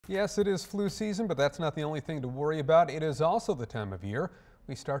Yes, it is flu season, but that's not the only thing to worry about. It is also the time of year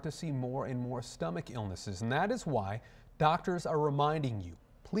we start to see more and more stomach illnesses, and that is why doctors are reminding you,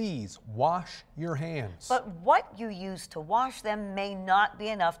 please wash your hands. But what you use to wash them may not be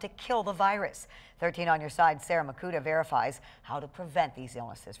enough to kill the virus. 13 on your side, Sarah Makuta verifies how to prevent these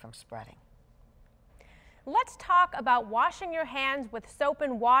illnesses from spreading. Let's talk about washing your hands with soap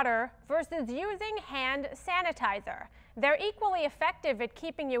and water versus using hand sanitizer. They're equally effective at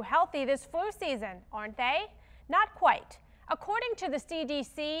keeping you healthy this flu season, aren't they? Not quite. According to the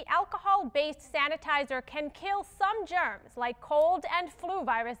CDC, alcohol-based sanitizer can kill some germs like cold and flu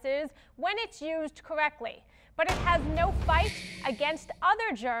viruses when it's used correctly. But it has no fight against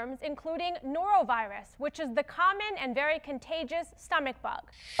other germs, including norovirus, which is the common and very contagious stomach bug.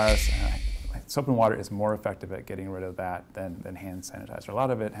 Soap and water is more effective at getting rid of that than hand sanitizer. A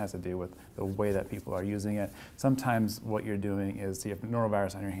lot of it has to do with the way that people are using it. Sometimes what you're doing is you have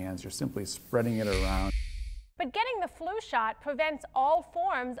norovirus on your hands, you're simply spreading it around. But getting the flu shot prevents all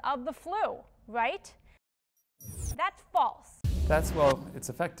forms of the flu, right? That's false. Well, it's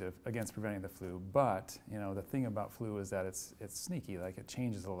effective against preventing the flu, but the thing about flu is that it's sneaky, like it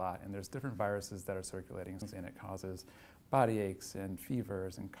changes a lot, and there's different viruses that are circulating, and it causes body aches and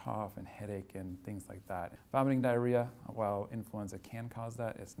fevers and cough and headache and things like that. Vomiting, diarrhea, while influenza can cause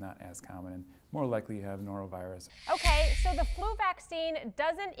that, it's not as common, and more likely you have norovirus. Okay, so the flu vaccine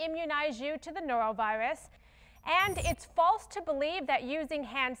doesn't immunize you to the norovirus. And it's false to believe that using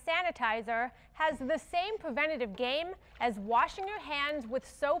hand sanitizer has the same preventative game as washing your hands with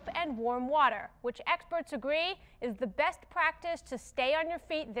soap and warm water, which experts agree is the best practice to stay on your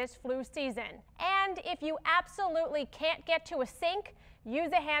feet this flu season. And if you absolutely can't get to a sink,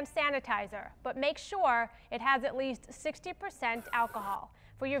 use a hand sanitizer, but make sure it has at least 60% alcohol.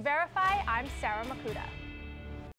 For your Verify, I'm Sarah Makuta.